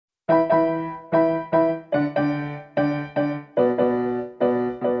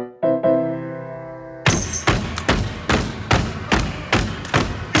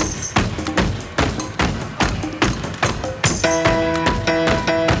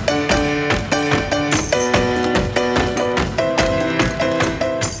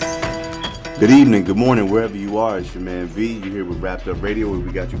Good evening, good morning, wherever you are. It's your man V. You're here with Wrapped Up Radio, where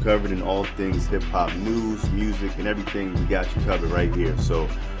we got you covered in all things hip hop news, music, and everything. We got you covered right here. So,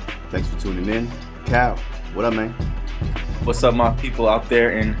 thanks for tuning in. Cal, what up, man? What's up, my people out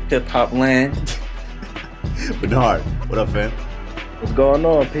there in hip hop land? Bernard, what up, fam? What's going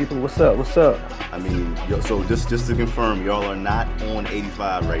on, people? What's up? What's up? I mean, so just to confirm, y'all are not on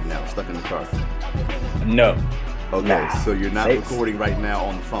 85 right now, stuck in the car. No. Okay, Nah. so you're not recording right now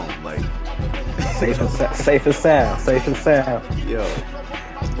on the phone, like. Safe and sound. Yo,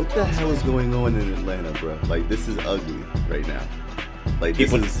 what the hell is going on in Atlanta, bro? Like, this is ugly right now. Like,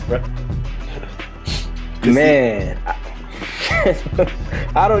 this is... Man,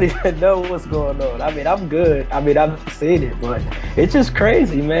 I don't even know what's going on. I mean, I'm good. I mean, I've seen it, but it's just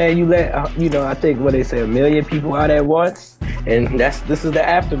crazy, man. You let, I think what they say, 1 million people out at once, and this is the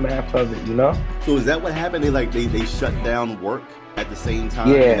aftermath of it, you know? So is that what happened? They shut down work at the same time?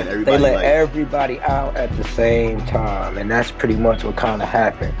 Yeah, and they let everybody out at the same time, and that's pretty much what kind of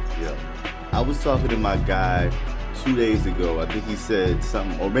happened. Yeah. I was talking to my guy 2 days ago. I think he said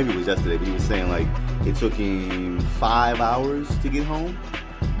something, or maybe it was yesterday, but he was saying like it took him 5 hours to get home.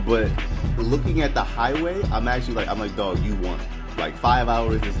 But looking at the highway, I'm like, dog, you won. Like 5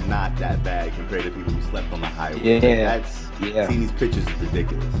 hours is not that bad compared to people who slept on the highway. Yeah. Seeing these pictures is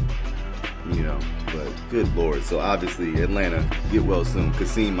ridiculous. You know, but good lord. So obviously Atlanta, get well soon.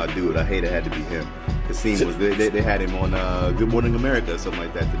 Kasim, my dude, I hate it had to be him. Kasim was they had him on Good Morning America or something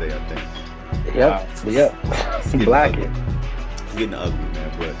like that today, I think. Yep. It's getting ugly,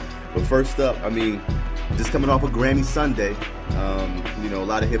 man. But first up, I mean, just coming off of Grammy Sunday, a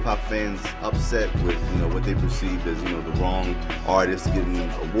lot of hip hop fans upset with what they perceived as the wrong artists getting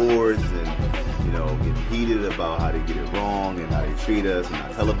awards and getting heated about how they get it wrong and how they treat us and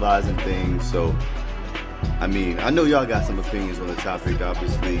not televising things. So, I mean, I know y'all got some opinions on the topic.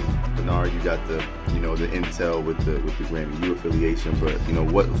 Obviously, Bernard, you got the the intel with the Grammy U affiliation. But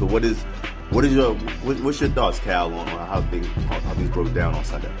what's your thoughts, Cal, on how things broke down on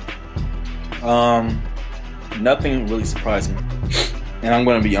Sunday? Nothing really surprised me. And I'm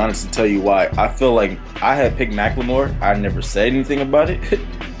going to be honest and tell you why. I feel like I had picked Macklemore. I never said anything about it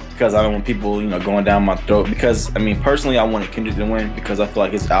because I don't want people, going down my throat. Because, I mean, personally, I wanted Kendrick to win because I feel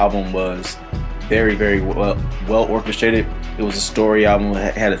like his album was very, very well orchestrated. It was a story album,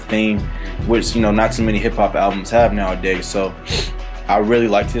 it had a theme, which, not too many hip-hop albums have nowadays. So I really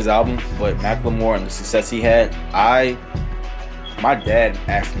liked his album. But Macklemore and the success he had, my dad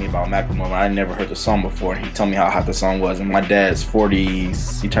asked me about Macklemore when I never heard the song before. He told me how hot the song was, and my dad's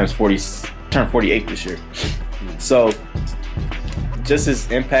 40s. He turned 48 this year. So, just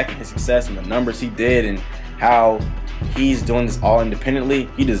his impact and his success and the numbers he did, and how he's doing this all independently,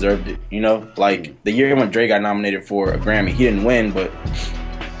 he deserved it. Like the year when Dre got nominated for a Grammy, he didn't win, but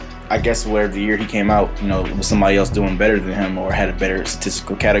I guess whatever the year he came out, with somebody else doing better than him or had a better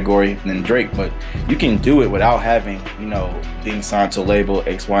statistical category than Drake. But you can do it without having, being signed to a label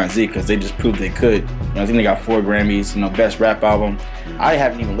X, Y, and Z, because they just proved they could. I think they got 4 Grammys, best rap album. I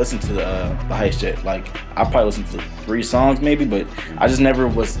haven't even listened to the Heist yet. Like, I probably listened to 3 songs maybe, but I just never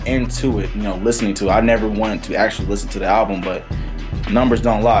was into it, listening to it. I never wanted to actually listen to the album, but numbers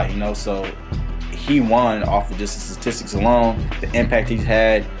don't lie, so he won off of just the statistics alone, the impact he's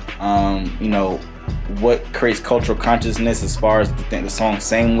had. What creates cultural consciousness as far as the song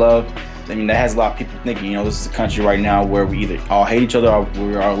Same Love. I mean, that has a lot of people thinking, this is a country right now where we either all hate each other or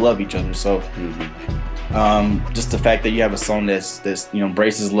we all love each other. So just the fact that you have a song that's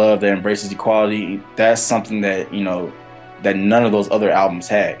embraces love, that embraces equality, that's something that that none of those other albums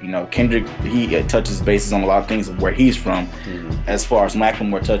had. Kendrick, he touches bases on a lot of things of where he's from, as far as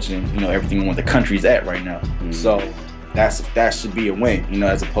Macklemore touching everything where the country's at right now. So that should be a win,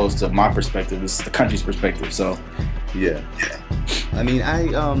 as opposed to my perspective. This is the country's perspective. So yeah. I mean,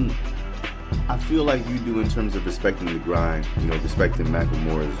 I feel like you do in terms of respecting the grind, respecting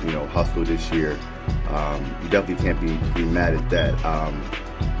Macklemore's hustle this year. You definitely can't be mad at that.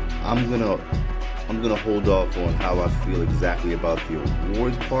 I'm gonna hold off on how I feel exactly about the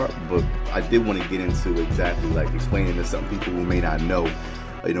awards part, but I did want to get into exactly like explaining to some people who may not know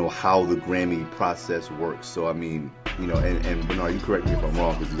how the Grammy process works. So I mean, and Bernard, you correct me if I'm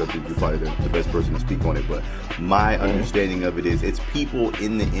wrong, because you're probably the best person to speak on it, but my understanding of it is it's people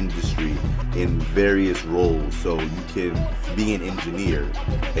in the industry in various roles. So you can be an engineer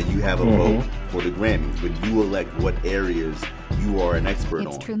and you have a vote for the Grammys, but you elect what areas you are an expert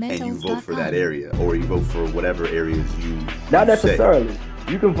on, and you vote for that area, or you vote for whatever areas you not necessarily say.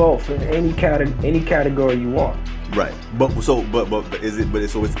 You can vote for any category you want. Right, but is it? But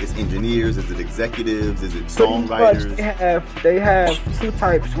it's engineers. Is it executives? Is it Pretty much, songwriters? they have two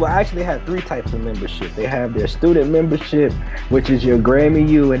types. Well, actually, they have three types of membership. They have their student membership, which is your Grammy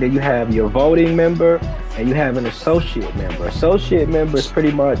U, and then you have your voting member, and you have an associate member. Associate member is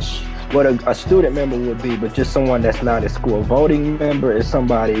pretty much what a student member would be, but just someone that's not at school. A voting member is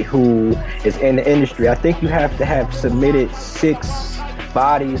somebody who is in the industry. I think you have to have submitted 6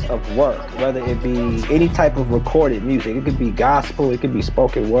 bodies of work, whether it be any type of recorded music. It could be gospel, it could be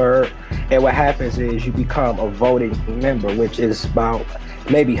spoken word, and what happens is you become a voting member, which is about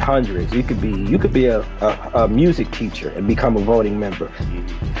maybe hundreds. You could be a music teacher and become a voting member.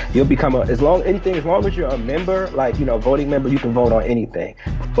 You'll become as long as you're a member, like, you know, voting member, you can vote on anything.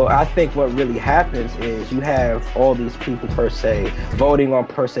 But I think what really happens is you have all these people per se voting on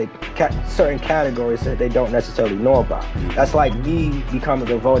certain categories that they don't necessarily know about. That's like me becoming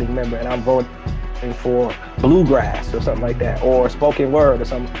a voting member and I'm voting for bluegrass or something like that, or spoken word or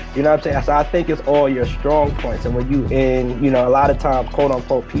something. You know what I'm saying? So I think it's all your strong points. And when a lot of times, quote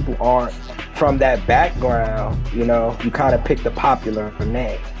unquote, people aren't from that background, you know, you kind of pick the popular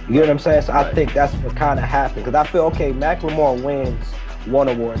name. You know what I'm saying? So I think that's what kind of happened. Because I feel, okay, Macklemore wins one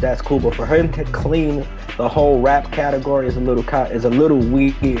award, that's cool, but for him to clean the whole rap category is a little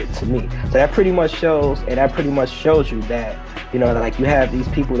weird to me. So that pretty much shows you that, you know, like, you have these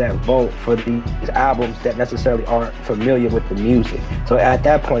people that vote for these albums that necessarily aren't familiar with the music. So at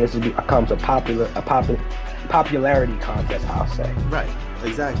that point, it becomes a popularity contest, I'll say. Right.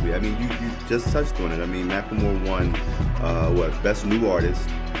 Exactly. I mean, you just touched on it. I mean, Macklemore won Best New Artist,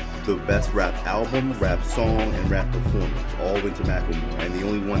 the Best Rap Album, Rap Song, and Rap Performance. All went to Macklemore, and the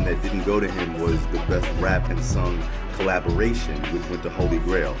only one that didn't go to him was the Best Rap and Sung Collaboration, which went to Holy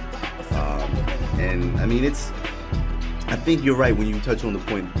Grail. And I mean, I think you're right when you touch on the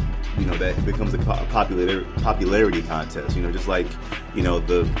point, you know, that it becomes a popularity contest. You know, just like, you know,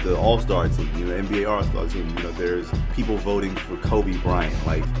 the All-Star team, you know, NBA All-Star team. You know, there's people voting for Kobe Bryant.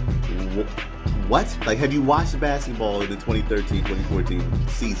 Like, what? Like, have you watched basketball in the 2013-2014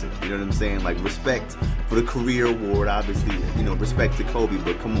 season? You know what I'm saying? Like, respect for the career award, obviously. You know, respect to Kobe,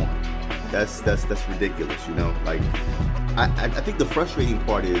 but come on, that's ridiculous. You know, like, I think the frustrating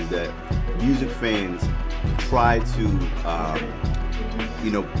part is that music fans try to you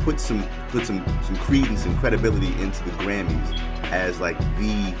know, put some credence and credibility into the Grammys as like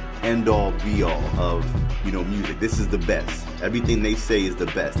the end all be all of, you know, music. This is the best. Everything they say is the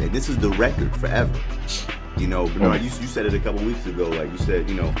best, and this is the record forever. You know, Bernard, you said it a couple weeks ago. Like you said,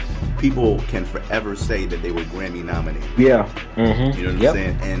 you know, people can forever say that they were Grammy nominated. Yeah. Mm-hmm. You know what I'm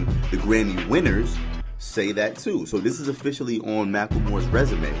saying? And the Grammy winners say that too. So this is officially on Macklemore's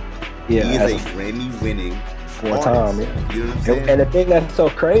resume. Yeah, he is a Grammy winning 4-time. Yeah. You know what I'm saying? And the thing that's so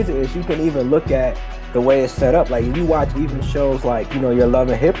crazy is you can even look at the way it's set up. Like, if you watch even shows like, you know, Your Love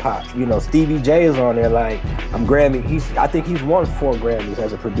and Hip Hop, you know, Stevie J is on there. Like, I'm Grammy. I think he's won 4 Grammys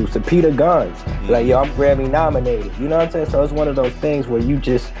as a producer. Peter Guns, like, yo, I'm Grammy nominated. You know what I'm saying? So it's one of those things where you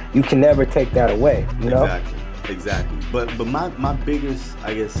can never take that away. You know? Exactly. But my biggest,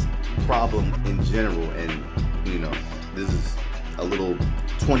 I guess, problem in general, and, you know, this is a little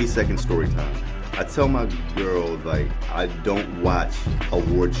 20-second story time. I tell my girl, like, I don't watch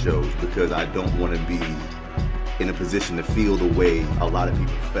award shows because I don't want to be in a position to feel the way a lot of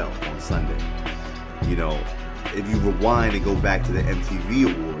people felt on Sunday. You know, if you rewind and go back to the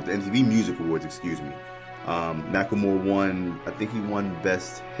MTV Music Awards, excuse me, Macklemore won, I think he won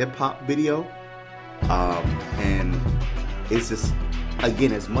Best Hip Hop Video. And it's just,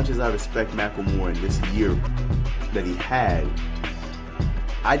 again, as much as I respect Macklemore in this year that he had,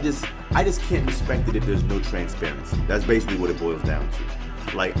 I just can't respect it if there's no transparency. That's basically what it boils down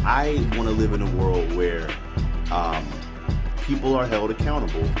to. Like, I want to live in a world where people are held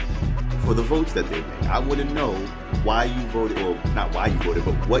accountable for the votes that they make. I want to know why you voted, or not why you voted,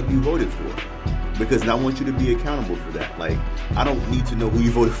 but what you voted for. Because I want you to be accountable for that. Like, I don't need to know who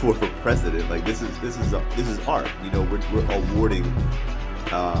you voted for president. Like, this is art. You know, we're awarding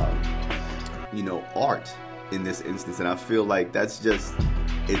you know, art in this instance, and I feel like that's just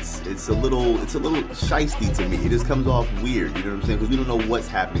it's a little shiesty to me. It just comes off weird, you know what I'm saying? Because we don't know what's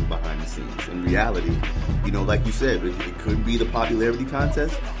happening behind the scenes. In reality, you know, like you said, it could be the popularity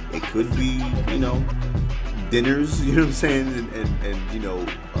contest. It could be, you know, dinners, you know what I'm saying, and you know,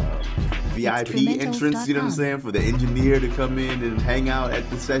 VIP entrance, you know what I'm saying, for the engineer to come in and hang out at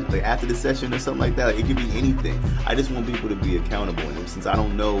the session, like after the session or something like that. Like, it could be anything. I just want people to be accountable, and since I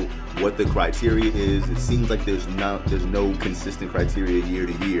don't know what the criteria is, it seems like there's no consistent criteria year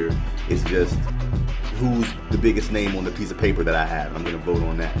to year. It's just who's the biggest name on the piece of paper that I have. I'm gonna vote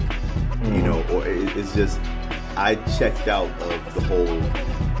on that, you know. Or it's just, I checked out of the whole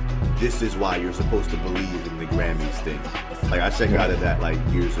 "this is why you're supposed to believe in the Grammys" thing. Like I checked out of that like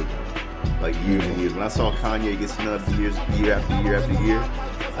years ago, like years and years. When I saw Kanye get snubbed year after year after year,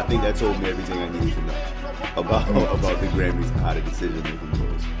 I think that told me everything I needed to know about the Grammys and how the decision making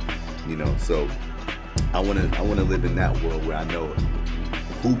goes. You know, so I wanna live in that world where I know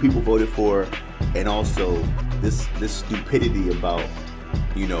who people voted for, and also this stupidity about,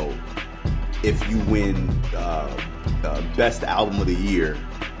 you know, if you win best album of the year,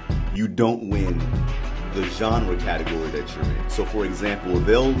 you don't win the genre category that you're in. So for example,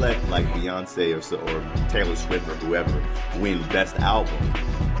 they'll let like Beyonce or Taylor Swift or whoever win best album,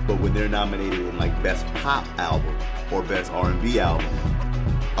 but when they're nominated in like best pop album or best R&B album,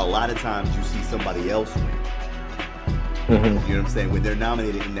 a lot of times you see somebody else win. You know what I'm saying? When they're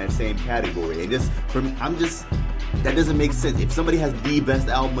nominated in that same category. And that doesn't make sense. If somebody has the best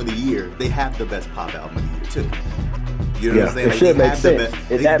album of the year, they have the best pop album of the year too. You know what I'm saying? It should make sense.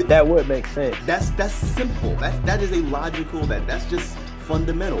 That would make sense. That's simple. That is a logical, that's just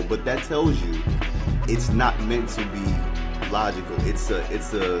fundamental. But that tells you it's not meant to be logical. It's a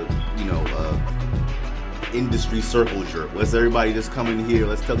you know, industry circle jerk. Let's everybody just come in here.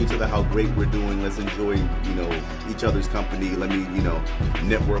 Let's tell each other how great we're doing. Let's enjoy, you know, each other's company. Let me, you know,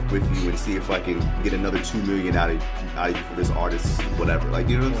 network with you and see if I can get another $2 million out of you for this artist, whatever. Like,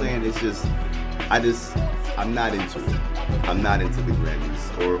 you know what I'm saying? It's just, I'm not into it. I'm not into the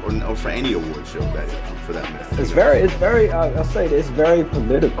Grammys or for any award show for that matter. It's very. I'll say this, it's very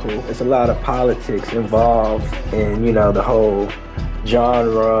political. It's a lot of politics involved in, you know, the whole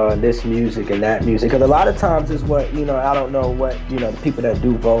genre, this music and that music, because a lot of times is what, you know, I don't know what, you know, the people that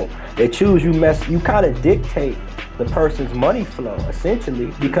do vote, they choose, you kind of dictate the person's money flow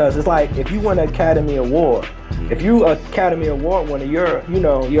essentially, because it's like if you win an Academy Award, if you Academy Award winner,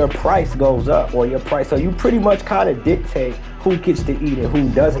 your price goes up, or your price, so you pretty much kind of dictate who gets to eat and who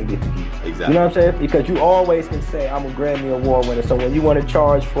doesn't get to eat. Exactly. You know what I'm saying? Because you always can say, I'm a Grammy Award winner, so when you want to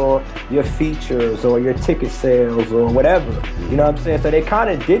charge for your features or your ticket sales or whatever, you know what I'm saying? So they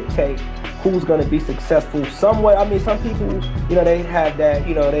kind of dictate who's going to be successful somewhat. I mean, some people, you know, they have that,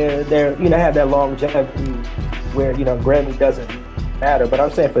 you know, they're you know, have that longevity where, you know, Grammy doesn't matter. But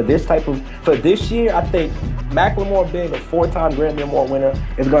I'm saying for this year, I think Macklemore being a 4-time Grammy Award winner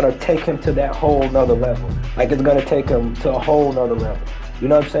is going to take him to that whole nother level. Like, it's going to take him to a whole nother level. You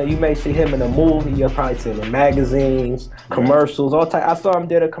know what I'm saying? You may see him in a movie, you'll probably see him in magazines, commercials, all type. I saw him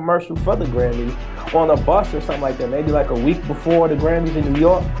did a commercial for the Grammy on a bus or something like that, maybe like a week before the Grammys in New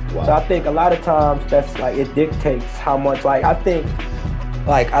York. Wow. So I think a lot of times that's like, it dictates how much, like, I think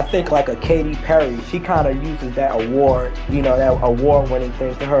like a Katy Perry, she kind of uses that award, you know, that award-winning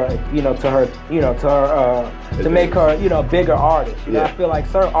thing to make her, you know, bigger artist. You know, I feel like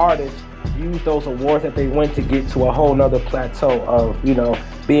certain artists use those awards that they win to get to a whole nother plateau of, you know,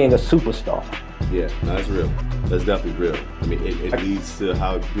 being a superstar. Yeah, no, that's real. That's definitely real. I mean, it leads to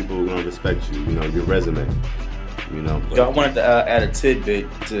how people are going to respect you, you know, your resume. You know, I wanted to add a tidbit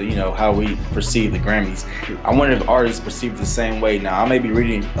to, you know, how we perceive the Grammys. I wonder if artists perceive it the same way. Now, I may be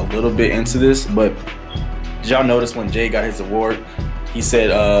reading a little bit into this, but did y'all notice when Jay got his award, he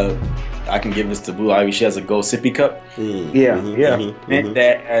said, I can give this to Blue Ivy. She has a gold sippy cup. Meant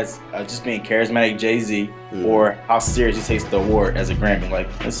that as just being charismatic Jay-Z, or how serious he takes the award as a Grammy. Like,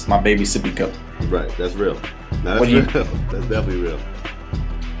 this is my baby sippy cup. Right, that's real. No, that's real. That's definitely real.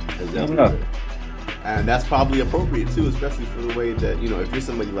 That's definitely real. And that's probably appropriate too, especially for the way that, you know, if you're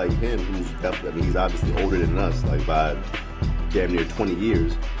somebody like him, who's definitely, I mean, he's obviously older than us, like by damn near 20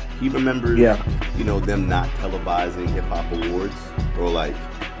 years. He remembers, you know, them not televising hip hop awards, or like,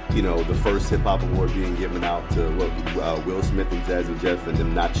 you know, the first hip hop award being given out to Will Smith and Jazzy Jeff, and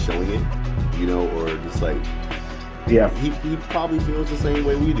them not showing it, you know, or just like, he probably feels the same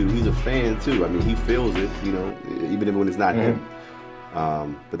way we do. He's a fan too. I mean, he feels it, you know, even if when it's not him.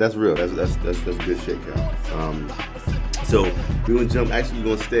 But that's real. That's good shit, y'all. So we're gonna jump. Actually,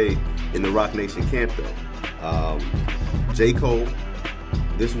 we're gonna stay in the Rock Nation camp though. J. Cole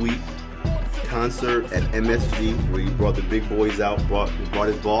this week, concert at MSG where he brought the big boys out, brought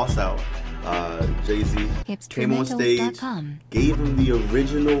his boss out. Jay-Z came on stage, gave him the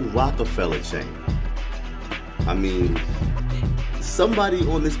original Rockefeller chain. I mean, somebody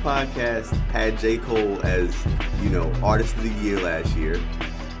on this podcast had J. Cole as, you know, Artist of the Year last year.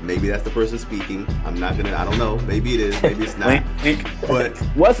 Maybe that's the person speaking. I don't know. Maybe it is, maybe it's not. But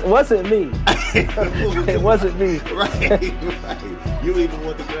wasn't me. It wasn't me. Right. You don't even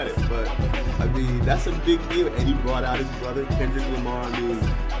want the credit. But I mean, that's a big deal. And he brought out his brother, Kendrick Lamar. I mean,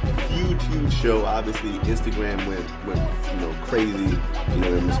 huge show. Obviously, Instagram went crazy,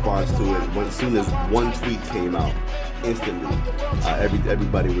 in response to it. As soon as one tweet came out, instantly,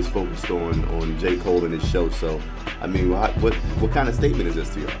 everybody was focused on J. Cole and his show. So, I mean, what kind of statement is this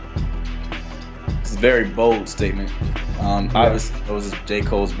to y'all? It's a very bold statement. Obviously, it was J.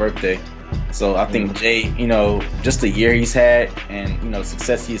 Cole's birthday. So I think Jay, just the year he's had and,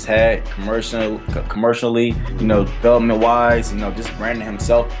 success he's had commercially, development wise, just branding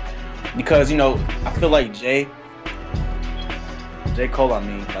himself. Because, I feel like J. Cole,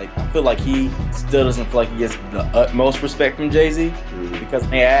 I feel like he still doesn't feel like he gets the utmost respect from Jay-Z. Mm-hmm. Because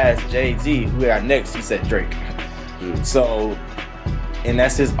when they asked Jay-Z who we got next, he said Drake. Mm-hmm. So, and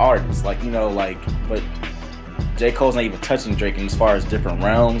that's his artist, but J. Cole's not even touching Drake in as far as different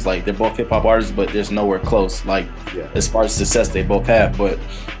realms. Like, they're both hip-hop artists, but there's nowhere close, as far as success they both have. But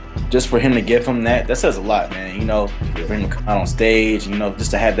just for him to give him that says a lot, man. For him to come out on stage, just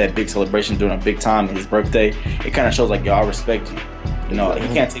to have that big celebration during a big time, his birthday, it kind of shows, like, y'all respect you. He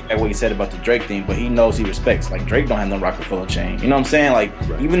can't take back what he said about the Drake thing, but he knows he respects. Like, Drake don't have no Rockefeller chain. You know what I'm saying? Like,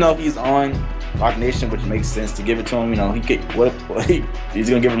 even though he's on Roc Nation, which makes sense to give it to him, he's going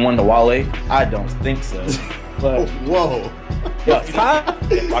to give him one to Wale? I don't think so. But whoa. It's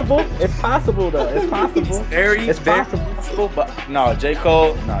possible though. It's possible. It's very possible. But no, J.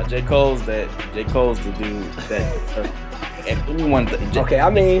 Cole's the dude that and anyone. Okay, I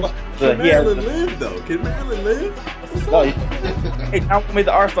mean, can Maryland live though? Can Maryland live? No, hey, now we made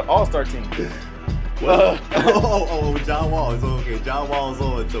the All-Star team. John Wall is okay. John Wall is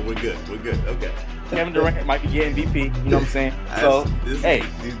on, so we're good. Okay. Kevin Durant might be getting MVP. You know what I'm saying? So, these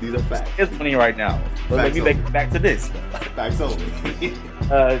are facts. It's money right now. So let me back to this. Facts only.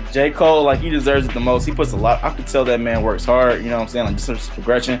 J. Cole, he deserves it the most. He puts a lot. I could tell that man works hard. You know what I'm saying? Like, just his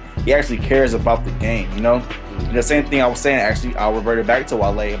progression. He actually cares about the game. And the same thing I was saying. Actually, I'll revert it back to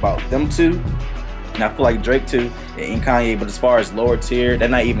Wale about them two. And I feel like Drake too and Kanye, but as far as lower tier, they're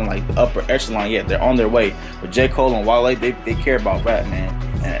not even like the upper echelon yet. They're on their way. But J. Cole and Wale, they care about rap, man.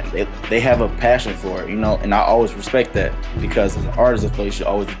 And they have a passion for it, and I always respect that because as an artist, I feel you should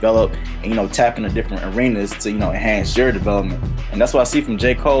always develop and, tap into different arenas to, enhance your development. And that's what I see from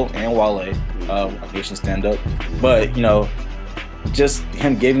J. Cole and Wale, Nation Stand Up. But, just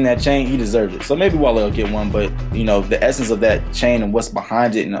him giving that chain, he deserved it. So maybe Wale will get one, but the essence of that chain and what's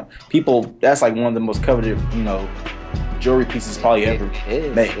behind it, people, that's like one of the most coveted, jewelry pieces probably ever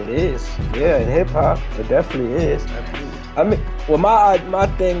made. It is. Yeah, in hip hop, it definitely is. I mean, well, my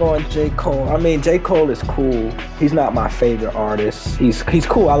thing on J. Cole, J. Cole is cool. He's not my favorite artist. He's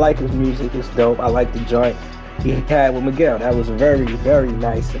cool. I like his music. It's dope. I like the joint he had with Miguel. That was a very, very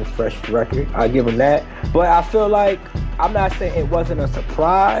nice and fresh record. I give him that. But I feel like, I'm not saying it wasn't a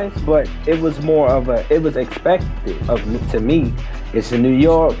surprise, but it was it was expected to me. It's in New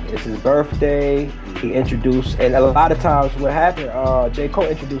York, it's his birthday, he introduced, and a lot of times what happened, J. Cole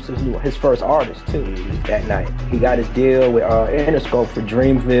introduced his first artist too that night. He got his deal with Interscope for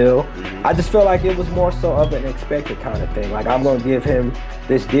Dreamville. I just feel like it was more so of an expected kind of thing. Like, I'm gonna give him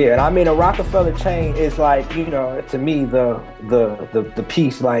this deal. And a Rockefeller chain is like, to me, the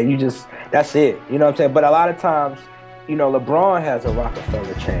piece, like, that's it. You know what I'm saying? But a lot of times, LeBron has a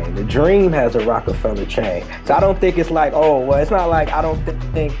Rockefeller chain. The Dream has a Rockefeller chain. So I don't think it's like, it's not like, I don't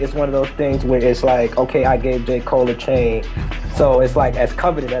think it's one of those things where it's like, okay, I gave J. Cole a chain, so it's like as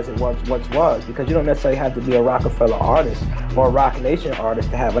coveted as it once was, because you don't necessarily have to be a Rockefeller artist or a Roc Nation artist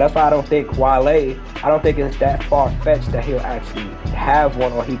to have it. That's why I don't think it's that far-fetched that he'll actually have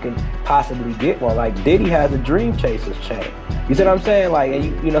one or he can possibly get one. Like, Diddy has a Dream Chasers chain. You see what I'm saying? Like,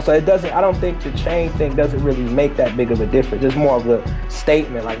 so it doesn't, I don't think the chain thing doesn't really make that big of a difference. It's more of a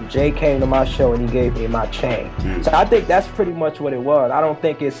statement. Like, Jay came to my show and he gave me my chain. So I think that's pretty much what it was. I don't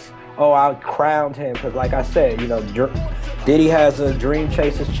think it's, I crowned him, because like I said, Diddy has a Dream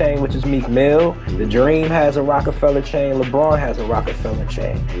Chasers chain, which is Meek Mill. The Dream has a Rockefeller chain. LeBron has a Rockefeller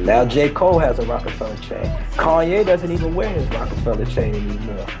chain. Now J. Cole has a Rockefeller chain. Kanye doesn't even wear his Rockefeller chain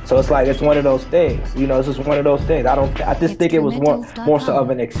anymore. So it's like, it's one of those things. It's just one of those things. I just think it was more so of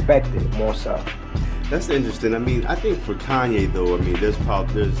an expected, more so. That's interesting. I think for Kanye though,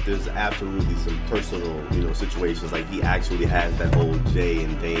 there's absolutely some personal, situations. Like, he actually has that whole Jay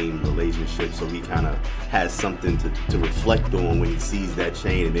and Dame relationship, so he kind of has something to reflect on when he sees that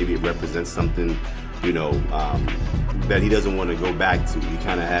chain, and maybe it represents something, that he doesn't want to go back to. He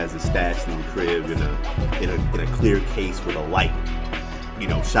kind of has it stashed in the crib in a clear case with a light,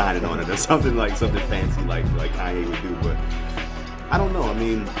 shining on it, or something fancy like Kanye would do. But I don't know.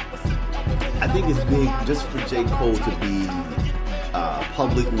 I think it's big just for J. Cole to be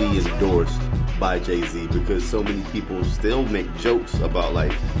publicly endorsed by Jay-Z, because so many people still make jokes about,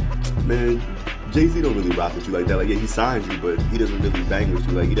 like, man, Jay-Z don't really rock with you like that. Like, yeah, he signs you, but he doesn't really bang with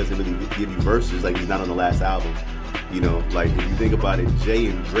you. Like, he doesn't really give you verses. Like, he's not on the last album. You know, like, if you think about it, Jay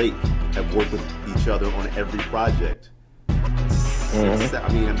and Drake have worked with each other on every project. I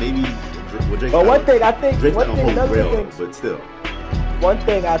mean, maybe. Well, Drake's but one thing I think, Drake's one not thing, on another Holy Grail, thing, but still. one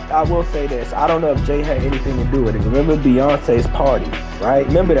thing I will say this. I don't know if Jay had anything to do with it. Remember Beyonce's party, right?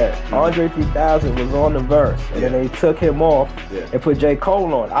 Remember that Andre 3000 was on the verse, and then they took him off and put J.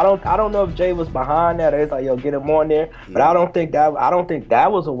 Cole on. I don't know if Jay was behind that, or it's like, yo, get him on there. But I don't think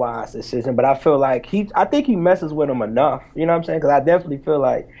that was a wise decision. But I feel like I think he messes with him enough. You know what I'm saying? Because I definitely feel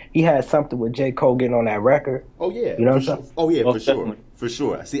like he had something with J. Cole getting on that record. Oh yeah, you know what I'm saying? Oh yeah, for sure. For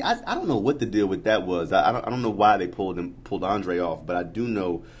sure. See, I don't know what the deal with that was. I don't know why they pulled Andre off, but I do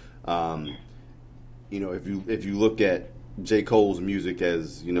know, you know, if you look at J. Cole's music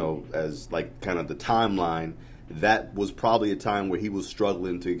as, you know, as like kind of the timeline, that was probably a time where he was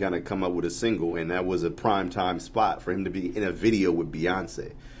struggling to kind of come up with a single, and that was a prime time spot for him to be in a video with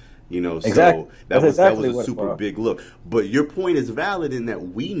Beyonce. You know, exactly. So that was a super big look. But your point is valid in that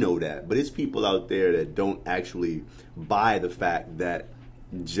we know that, but it's people out there that don't actually buy the fact that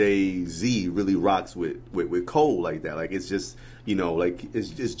Jay-Z really rocks with Cole like that. Like, it's just, you know, like it's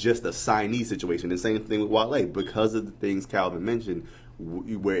just a signee situation. The same thing with Wale, because of the things Calvin mentioned,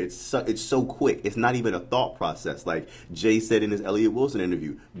 where it's so quick. It's not even a thought process. Like Jay said in his Elliott Wilson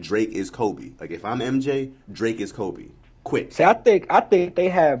interview, Drake is Kobe. Like, if I'm MJ, Drake is Kobe. Quick. See, I think they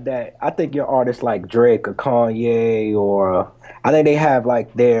have that. I think your artists like Drake or Kanye, or I think they have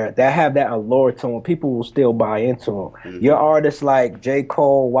like they have that allure to them. People will still buy into them. Mm-hmm. Your artists like J.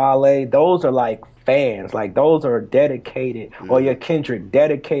 Cole, Wale, those are like fans. Like, those are dedicated, or your Kendrick,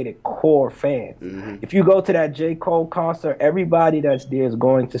 dedicated core fans. Mm-hmm. If you go to that J. Cole concert, everybody that's there is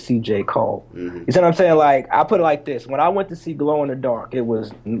going to see J. Cole. Mm-hmm. You see what I'm saying? Like, I put it like this: when I went to see Glow in the Dark, it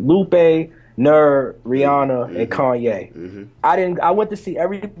was Lupe, Nerd, Rihanna, and Kanye. I went to see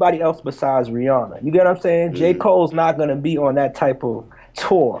everybody else besides Rihanna. You get what I'm saying? J. Cole's not going to be on that type of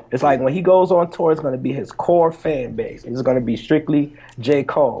tour. It's like, when he goes on tour, it's going to be his core fan base. It's going to be strictly J.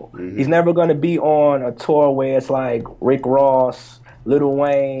 Cole. He's never going to be on a tour where it's like Rick Ross, Lil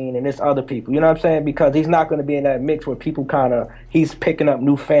Wayne, and this other people. You know what I'm saying? Because he's not going to be in that mix where people he's picking up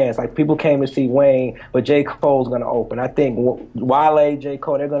new fans. Like, people came to see Wayne, but J. Cole's going to open. I think Wale, J.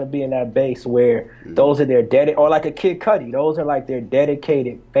 Cole, they're going to be in that base where those are their or like a Kid Cudi. Those are like their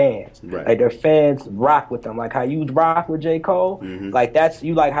dedicated fans. Right. Like, their fans rock with them. Like how you rock with J. Cole, like that's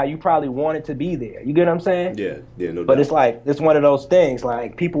you, like how you probably wanted to be there. You get what I'm saying? Yeah, no doubt. But it's like, it's one of those things,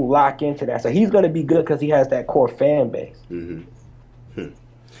 like people lock into that. So he's going to be good because he has that core fan base.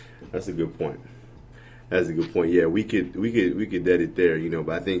 That's a good point. Yeah, we could dead it there, you know.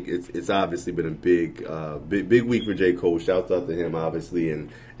 But I think it's obviously been a big week for J. Cole. Shouts out to him, obviously, and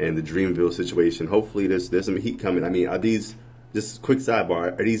the Dreamville situation. Hopefully, there's some heat coming. I mean, are these, just quick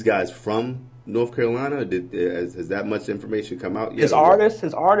sidebar, are these guys from North Carolina? Has that much information come out yet? His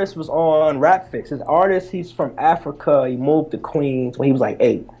artist was on Rap Fix. His artist, he's from Africa. He moved to Queens when he was like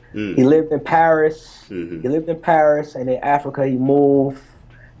 8. He lived in Paris. He lived in Paris, and in Africa he moved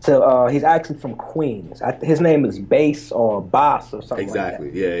to. He's actually from Queens. His name is Bass or Boss or something. Exactly.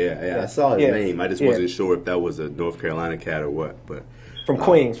 Like that. Yeah. I saw his name. I just wasn't sure if that was a North Carolina cat or what. But from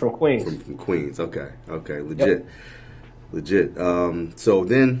Queens. From Queens. Okay. Legit. So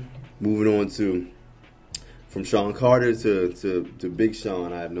then, moving on to from Sean Carter to Big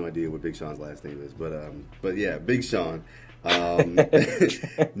Sean. I have no idea what Big Sean's last name is, but yeah, Big Sean.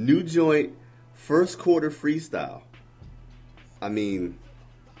 New joint, first quarter freestyle. I mean,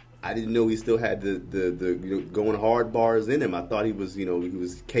 I didn't know he still had the you know, going hard bars in him. I thought he was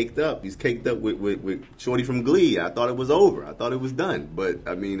caked up. He's caked up with Shorty from Glee. I thought it was over. I thought it was done. But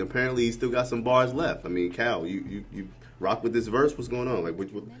I mean, apparently he still got some bars left. I mean, Cal, you rock with this verse? What's going on? What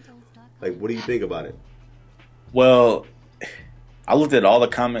do you think about it? Well, I looked at all the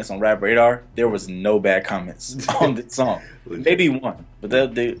comments on Rap Radar. There was no bad comments on the song. Maybe one, but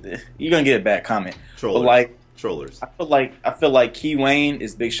you're gonna get a bad comment. Trollers. But like trollers. I feel like Key Wayne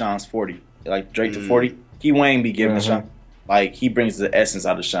is Big Sean's 40. Like Drake to 40. Key Wayne be giving Sean, like, he brings the essence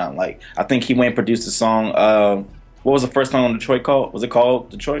out of Sean. Like, I think Key Wayne produced a song. What was the first song on Detroit called? Was it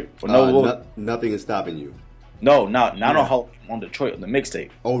called Detroit? Or no, Nothing Is Stopping You. No, not on Detroit, on the mixtape.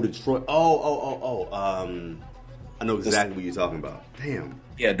 Oh, Detroit. I know exactly what you're talking about. Damn.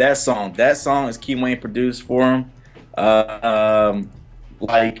 Yeah, that song is Key Wayne produced for him.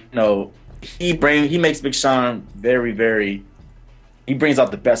 Like, you know, he makes Big Sean very, very. He brings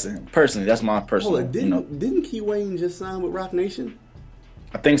out the best in him. Personally, that's my personal. Didn't Key Wayne just sign with Roc Nation?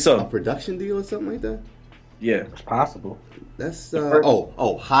 I think so. A production deal or something like that? Yeah. It's possible. That's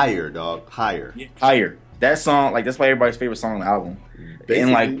higher, dog. Higher. Yeah, Higher. That song, like that's why everybody's favorite song on the album. Basically,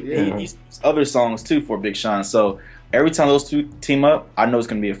 and like yeah. he's other songs too for Big Sean. So every time those two team up, I know it's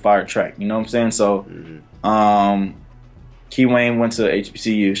gonna be a fire track. You know what I'm saying? So Key Wayne went to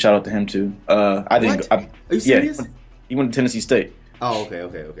HBCU. Shout out to him too. I didn't. Are you serious? Yeah, he went to Tennessee State. Oh, okay.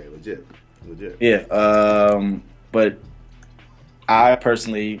 Legit. Yeah. But I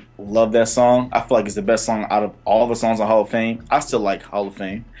personally love that song. I feel like it's the best song out of all the songs on Hall of Fame. I still like Hall of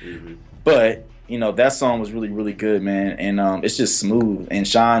Fame, but you know that song was really, really good, man. And it's just smooth. And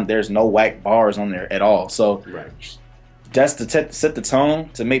Sean, there's no whack bars on there at all. So that's to set the tone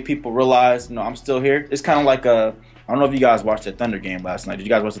to make people realize, you know, I'm still here. It's kind of like I don't know if you guys watched that Thunder game last night. Did you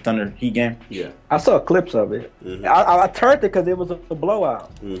guys watch the Thunder Heat game? Yeah, I saw clips of it. I turned it because it was a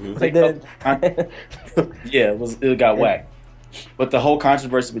blowout. But then, yeah, it got whacked. But the whole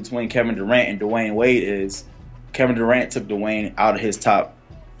controversy between Kevin Durant and Dwayne Wade is Kevin Durant took Dwayne out of his top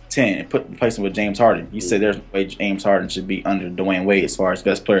 10 and replaced him with James Harden. He said there's no way James Harden should be under Dwayne Wade as far as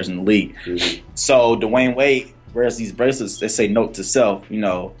best players in the league. So Dwayne Wade wears these bracelets that say note to self, you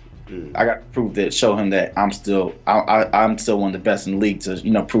know, I got to prove that, show him that I'm still one of the best in the league to,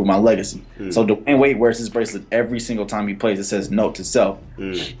 you know, prove my legacy. So Dwayne Wade wears his bracelet every single time he plays. It says note to self.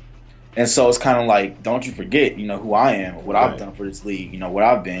 And so it's kind of like, don't you forget, you know, who I am, what I've done for this league, you know, what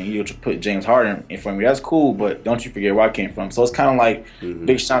I've been. You put James Harden in front of me. That's cool, but don't you forget where I came from. So it's kind of like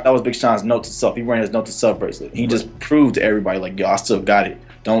Big Sean. That was Big Sean's note to self. He wearing his note to self bracelet. He just proved to everybody, like, yo, I still got it.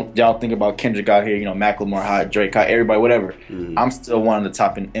 Don't y'all think about Kendrick out here, you know, Macklemore hot, Drake hot, everybody, whatever. I'm still one of the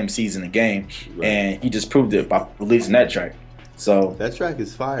top MCs in the game, and he just proved it by releasing that track. So that track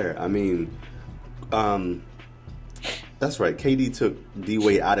is fire. I mean, that's right. KD took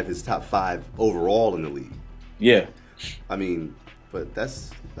D-Wade out of his top 5 overall in the league. Yeah. I mean, but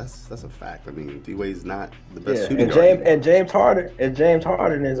that's a fact. I mean, D-Wade's not the best shooting and guard. James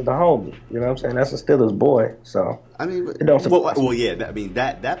Harden is the homie. You know what I'm saying? That's still his boy. So I mean,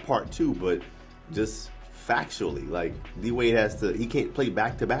 that part too. But just factually, like D-Wade he can't play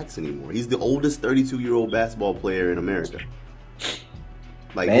back-to-backs anymore. He's the oldest 32-year-old basketball player in America.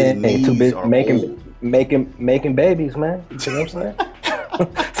 Like, man, his too knees busy are making babies, man. You know what I'm saying?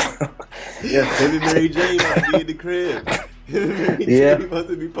 Yeah, Baby Mary J must be in the crib. Mary J must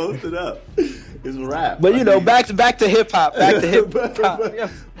be posted up. It's a rap. But you know, back to hip hop. Back to hip hop.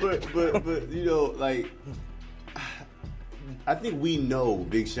 But you know, like, I think we know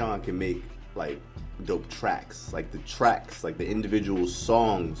Big Sean can make like dope tracks. Like the individual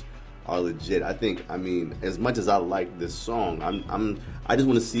songs are legit. I mean, as much as I like this song, I just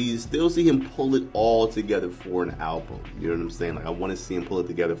want to still see him pull it all together for an album. You know what I'm saying? Like, I want to see him pull it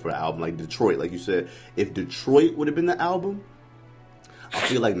together for an album. Like Detroit, like you said, if Detroit would have been the album, I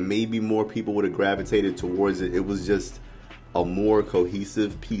feel like maybe more people would have gravitated towards it. It was just a more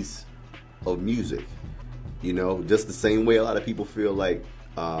cohesive piece of music. You know, just the same way a lot of people feel like,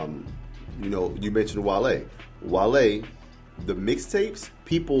 you know, you mentioned Wale. The mixtapes,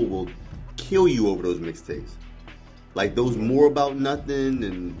 people will kill you over those mixtapes. Like those More About Nothing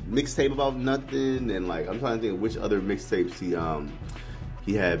and Mixtape About Nothing, and like I'm trying to think of which other mixtapes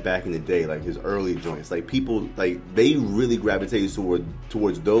he had back in the day, like his early joints. Like people, like they really gravitated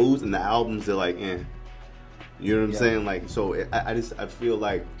towards those, and the albums they're like, eh. You know what I'm saying? Like, so I feel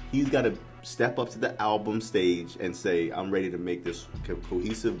like he's got to step up to the album stage and say, I'm ready to make this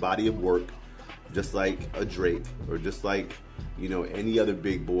cohesive body of work, just like a Drake, or just like, you know, any other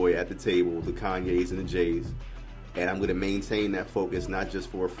big boy at the table, the Kanyes and the Jays. And I'm going to maintain that focus, not just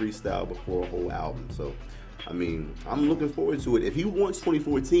for a freestyle, but for a whole album. So, I mean, I'm looking forward to it. If he wants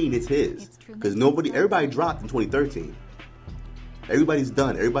 2014, it's his. Because everybody dropped in 2013. Everybody's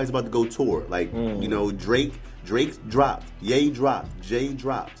done. Everybody's about to go tour. Like, you know, Drake dropped. Ye dropped. Jay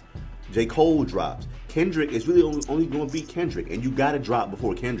dropped. J. Cole dropped. Kendrick is really only going to beat Kendrick, and you got to drop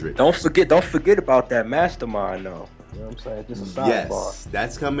before Kendrick. Don't forget about that Mastermind, though. You know what I'm saying? Just a sidebar. Yes,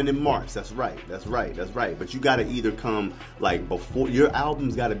 that's coming in March. That's right. But you got to either come like before, your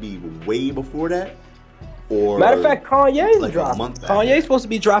album's got to be way before that, or matter of fact, Kanye's like dropping. Kanye's supposed to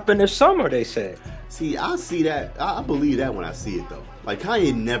be dropping this summer, they said. See, I see that. I believe that when I see it though. Like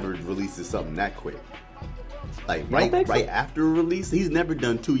Kanye never releases something that quick. Like right after a release, he's never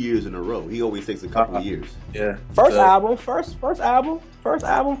done 2 years in a row. He always takes a couple of years. Yeah. First album, College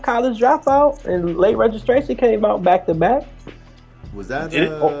Dropout, and Late Registration came out back to back. Was that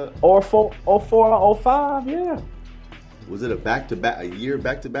or 04 or 05? Yeah. Was it a year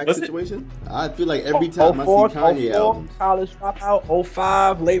back to back situation? I feel like every time I see Kanye albums, College Dropout,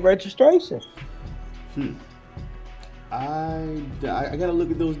 05, Late Registration. I gotta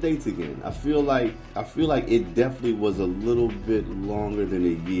look at those dates again. I feel like it definitely was a little bit longer than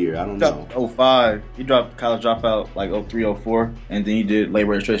a year. I don't know. 05. He dropped College Dropout like 03, 04, and then he did late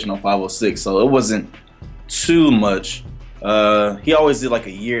registration 05, 06. So it wasn't too much. He always did like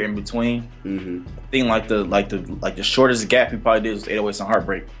a year in between. Mm-hmm. I think the shortest gap he probably did was 808s and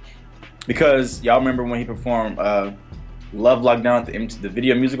Heartbreak, because y'all remember when he performed Love Lockdown at the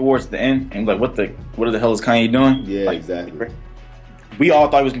Video Music Awards at the end, and like what the hell is Kanye doing? Yeah, like, exactly. We all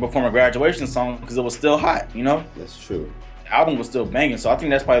thought he was gonna perform a graduation song because it was still hot, you know. That's true. The album was still banging, so I think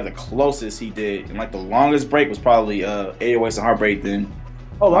that's probably the closest he did. And like the longest break was probably 808s and Heartbreak. Then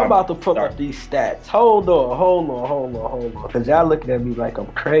Oh, I'm about to pull up these stats. Hold on. Because y'all looking at me like I'm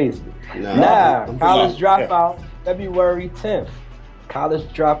crazy. Nah, College Dropout, February 10th. College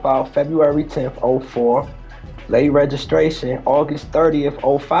Dropout, February 10th, 04. Late registration, August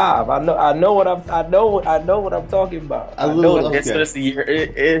 30th, 05. I know what I'm talking about. It's a year.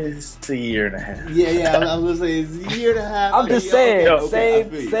 It is a year and a half. Yeah. I was gonna say it's a year and a half. I'm just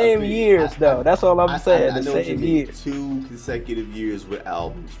saying, same years though. That's all I'm saying. I know the same years. 2 consecutive years with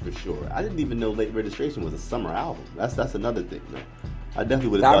albums for sure. I didn't even know Late Registration was a summer album. That's another thing. No, I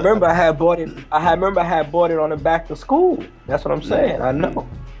definitely would have. I remember I had bought it on the back to school. That's what I'm saying. I know.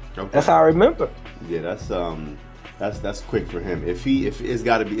 Okay. That's how I remember. Yeah, that's quick for him. If it's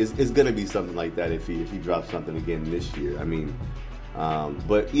gonna be something like that if he drops something again this year. I mean,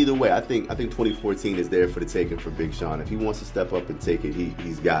 but either way, I think 2014 is there for the taking for Big Sean. If he wants to step up and take it,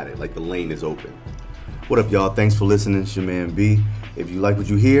 he's got it. Like the lane is open. What up, y'all? Thanks for listening. It's your man B. If you like what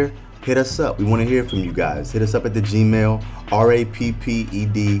you hear, hit us up. We want to hear from you guys. Hit us up at the Gmail,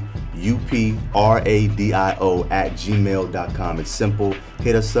 RAPPEDUPRADIO@gmail.com. It's simple.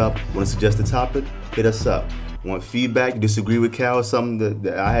 Hit us up. Want to suggest a topic? Hit us up. Want feedback? Disagree with Cal or something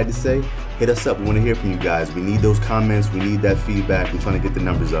that I had to say? Hit us up. We want to hear from you guys. We need those comments. We need that feedback. We're trying to get the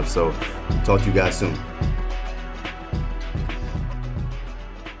numbers up. So talk to you guys soon.